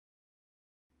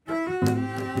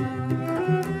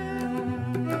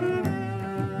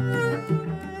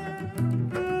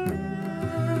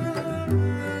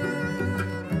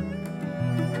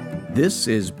This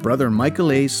is Brother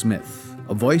Michael A. Smith,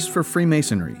 a voice for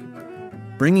Freemasonry,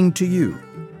 bringing to you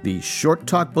the Short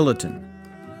Talk Bulletin,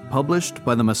 published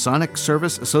by the Masonic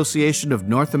Service Association of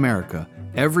North America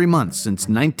every month since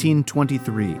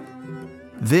 1923.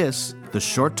 This, the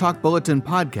Short Talk Bulletin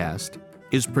podcast,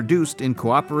 is produced in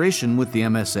cooperation with the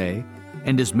MSA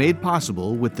and is made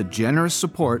possible with the generous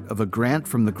support of a grant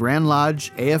from the Grand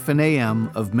Lodge AF&AM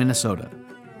of Minnesota.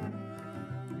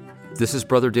 This is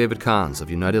Brother David Kahns of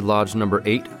United Lodge Number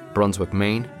 8, Brunswick,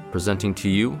 Maine, presenting to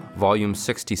you Volume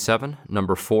 67,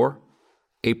 Number 4,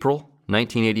 April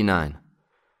 1989.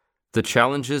 The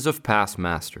Challenges of Past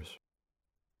Masters.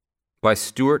 By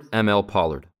Stuart M. L.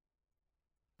 Pollard.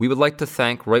 We would like to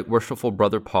thank Right Worshipful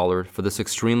Brother Pollard for this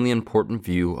extremely important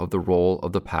view of the role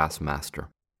of the past master.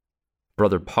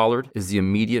 Brother Pollard is the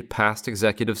immediate past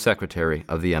executive secretary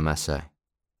of the MSA.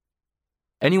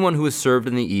 Anyone who has served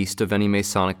in the East of any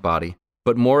Masonic body,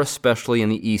 but more especially in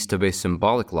the East of a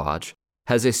symbolic lodge,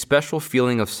 has a special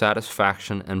feeling of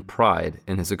satisfaction and pride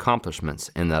in his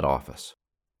accomplishments in that office.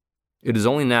 It is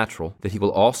only natural that he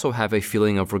will also have a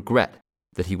feeling of regret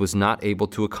that he was not able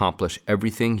to accomplish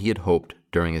everything he had hoped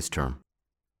during his term.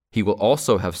 He will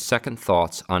also have second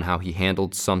thoughts on how he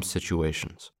handled some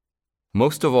situations.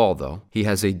 Most of all, though, he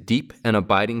has a deep and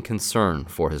abiding concern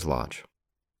for his lodge.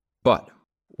 But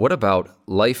what about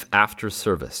life after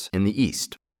service in the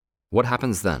East? What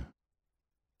happens then?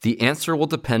 The answer will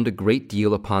depend a great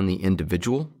deal upon the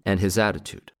individual and his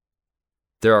attitude.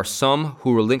 There are some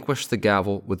who relinquish the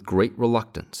gavel with great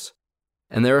reluctance,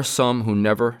 and there are some who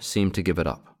never seem to give it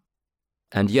up.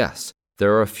 And yes,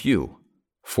 there are a few,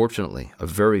 fortunately a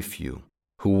very few,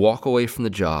 who walk away from the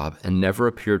job and never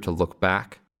appear to look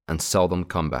back and seldom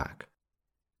come back.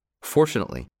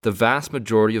 Fortunately, the vast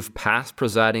majority of past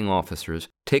presiding officers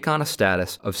take on a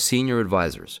status of senior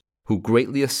advisors who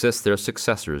greatly assist their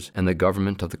successors in the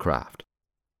government of the craft.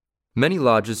 Many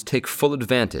lodges take full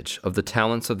advantage of the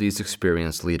talents of these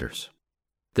experienced leaders.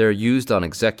 They are used on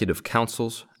executive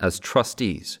councils, as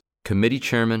trustees, committee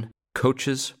chairmen,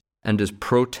 coaches, and as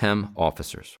pro tem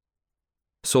officers.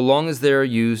 So long as they are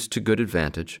used to good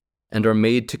advantage and are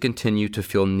made to continue to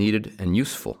feel needed and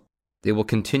useful, they will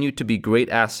continue to be great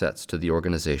assets to the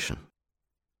organization.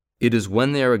 It is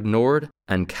when they are ignored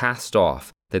and cast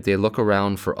off that they look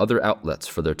around for other outlets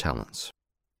for their talents.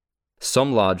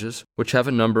 Some lodges, which have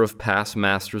a number of past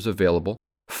masters available,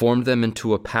 form them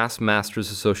into a past masters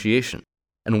association,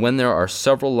 and when there are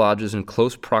several lodges in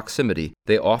close proximity,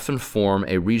 they often form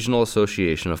a regional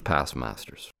association of past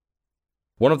masters.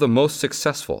 One of the most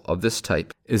successful of this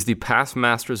type is the Past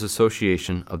Masters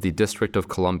Association of the District of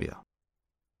Columbia.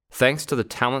 Thanks to the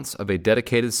talents of a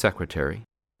dedicated secretary,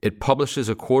 it publishes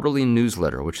a quarterly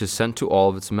newsletter which is sent to all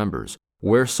of its members,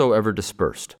 wheresoever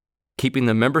dispersed, keeping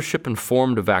the membership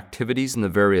informed of activities in the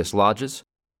various lodges,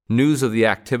 news of the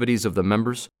activities of the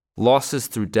members, losses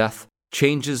through death,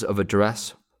 changes of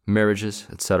address, marriages,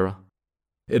 etc.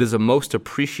 It is a most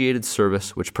appreciated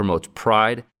service which promotes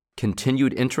pride,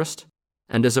 continued interest,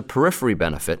 and as a periphery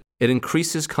benefit, it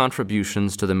increases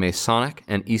contributions to the Masonic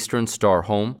and Eastern Star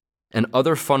Home and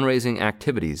other fundraising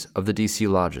activities of the DC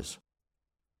lodges.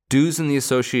 Dues in the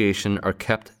association are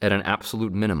kept at an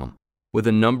absolute minimum, with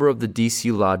a number of the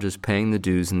DC lodges paying the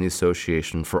dues in the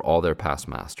association for all their past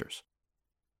masters.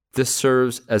 This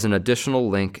serves as an additional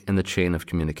link in the chain of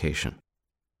communication.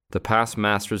 The Past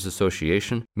Masters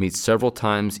Association meets several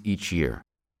times each year,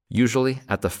 usually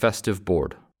at the festive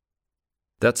board.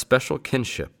 That special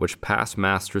kinship which past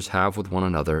masters have with one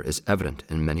another is evident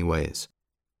in many ways.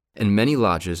 In many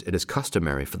lodges, it is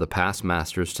customary for the past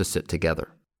masters to sit together,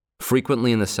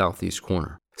 frequently in the southeast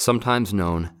corner, sometimes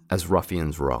known as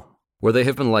Ruffian's Row, where they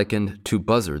have been likened to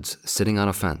buzzards sitting on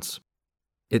a fence.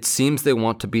 It seems they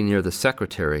want to be near the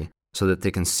secretary so that they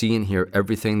can see and hear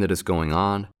everything that is going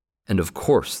on, and of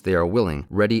course they are willing,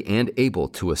 ready, and able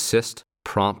to assist,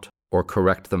 prompt, or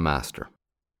correct the master.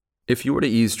 If you were to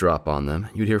eavesdrop on them,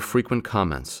 you'd hear frequent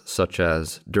comments such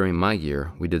as, "During my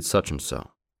year, we did such and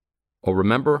so," or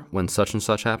 "Remember when such and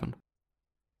such happened?"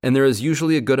 And there is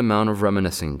usually a good amount of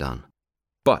reminiscing done.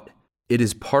 But it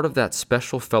is part of that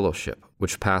special fellowship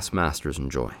which past masters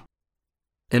enjoy.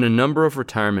 In a number of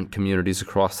retirement communities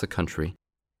across the country,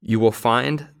 you will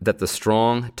find that the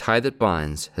strong tie that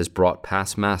binds has brought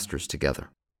past masters together.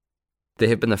 They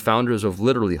have been the founders of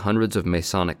literally hundreds of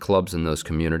Masonic clubs in those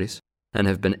communities and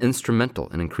have been instrumental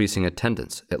in increasing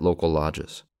attendance at local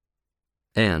lodges.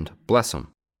 And, bless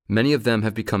them, many of them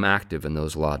have become active in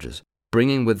those lodges,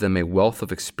 bringing with them a wealth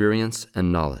of experience and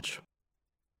knowledge.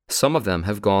 Some of them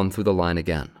have gone through the line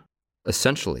again.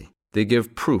 Essentially, they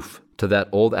give proof to that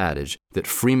old adage that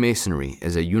Freemasonry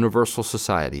is a universal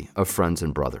society of friends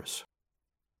and brothers.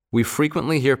 We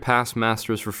frequently hear past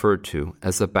masters referred to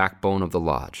as the backbone of the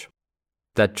lodge.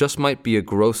 That just might be a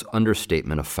gross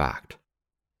understatement of fact.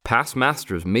 Past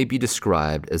masters may be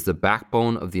described as the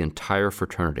backbone of the entire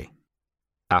fraternity.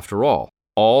 After all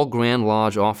Grand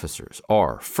Lodge officers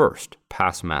are, first,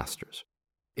 past masters.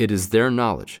 It is their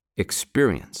knowledge,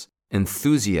 experience,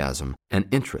 enthusiasm, and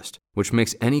interest which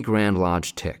makes any Grand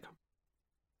Lodge tick.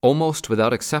 Almost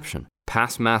without exception,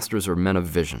 past masters are men of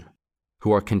vision,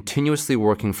 who are continuously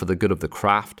working for the good of the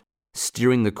craft,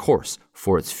 steering the course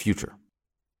for its future.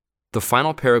 The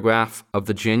final paragraph of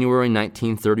the January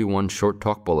 1931 Short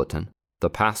Talk Bulletin, The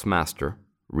Past Master,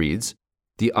 reads,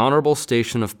 "The honorable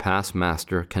station of past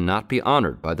master cannot be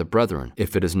honored by the brethren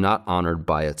if it is not honored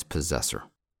by its possessor."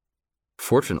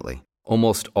 Fortunately,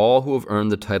 almost all who have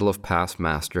earned the title of past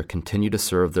master continue to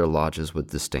serve their lodges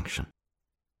with distinction.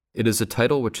 It is a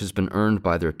title which has been earned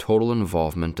by their total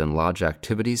involvement in lodge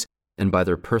activities and by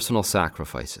their personal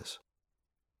sacrifices.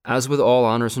 As with all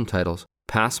honors and titles,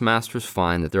 past masters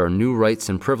find that there are new rights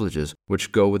and privileges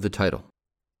which go with the title.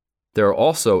 There are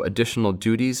also additional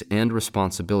duties and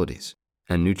responsibilities,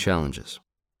 and new challenges.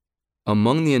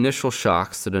 Among the initial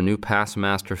shocks that a new past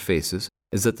master faces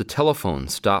is that the telephone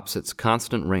stops its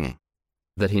constant ringing,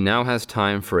 that he now has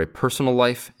time for a personal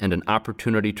life and an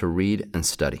opportunity to read and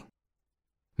study.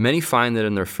 Many find that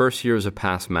in their first year as a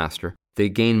past master, they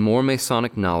gain more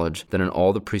Masonic knowledge than in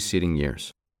all the preceding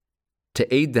years.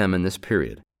 To aid them in this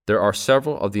period, there are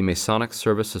several of the Masonic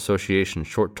Service Association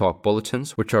Short Talk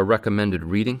Bulletins which are recommended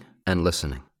reading and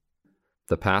listening.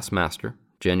 The Past Master,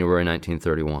 January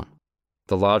 1931.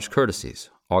 The Lodge Courtesies,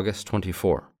 August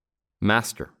 24.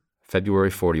 Master,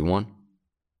 February 41.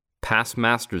 Past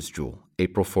Master's Jewel,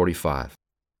 April 45.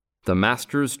 The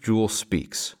Master's Jewel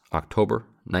Speaks, October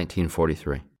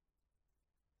 1943.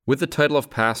 With the title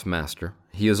of Past Master,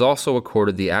 he is also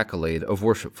accorded the accolade of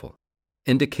Worshipful,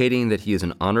 indicating that he is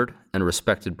an honored and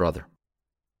respected brother.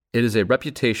 It is a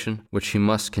reputation which he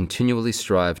must continually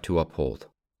strive to uphold.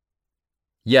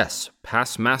 Yes,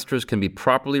 past masters can be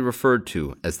properly referred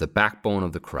to as the backbone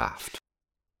of the craft.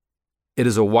 It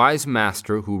is a wise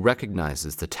master who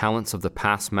recognizes the talents of the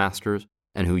past masters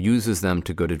and who uses them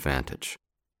to good advantage.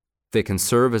 They can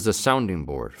serve as a sounding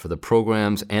board for the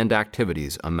programs and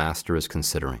activities a master is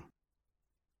considering.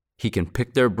 He can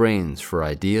pick their brains for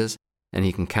ideas, and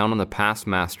he can count on the past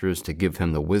masters to give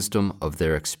him the wisdom of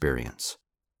their experience.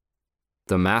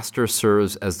 The master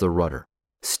serves as the rudder,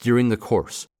 steering the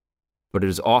course, but it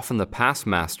is often the past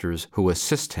masters who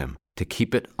assist him to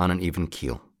keep it on an even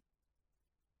keel.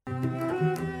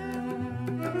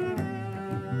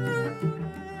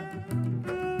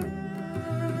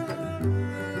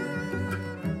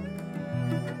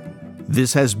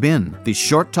 This has been the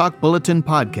Short Talk Bulletin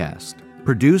podcast,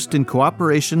 produced in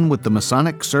cooperation with the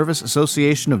Masonic Service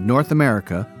Association of North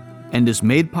America and is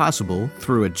made possible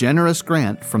through a generous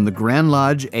grant from the Grand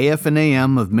Lodge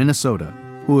AF&AM of Minnesota,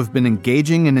 who have been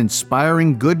engaging and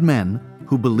inspiring good men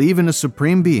who believe in a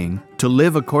supreme being to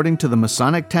live according to the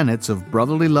Masonic tenets of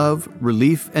brotherly love,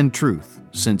 relief, and truth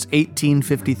since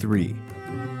 1853.